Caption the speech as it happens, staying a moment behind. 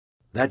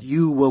That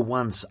you were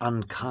once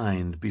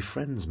unkind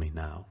befriends me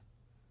now,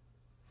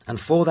 and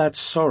for that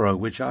sorrow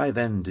which I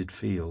then did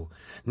feel,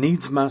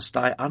 needs must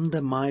I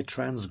under my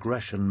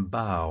transgression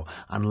bow,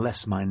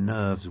 unless my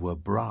nerves were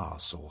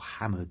brass or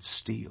hammered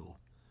steel.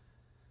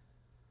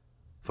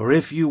 For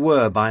if you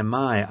were by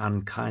my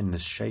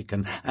unkindness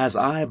shaken, as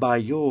I by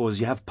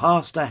yours, ye have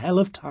passed a hell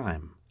of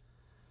time,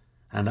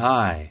 and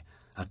I,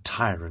 a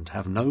tyrant,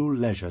 have no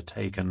leisure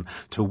taken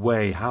to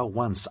weigh how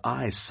once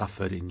I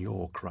suffered in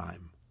your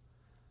crime.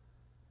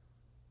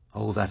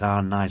 Oh, that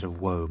our night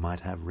of woe might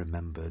have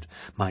remembered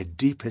my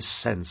deepest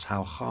sense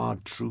how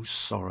hard true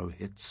sorrow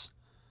hits,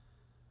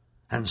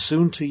 and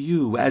soon to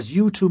you, as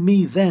you to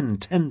me then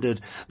tendered,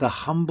 the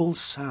humble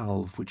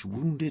salve which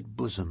wounded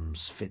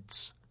bosoms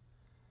fits.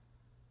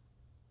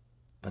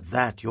 But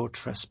that your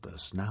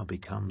trespass now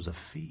becomes a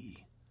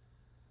fee.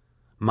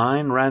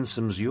 Mine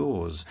ransoms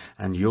yours,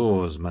 and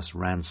yours must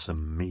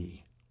ransom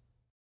me.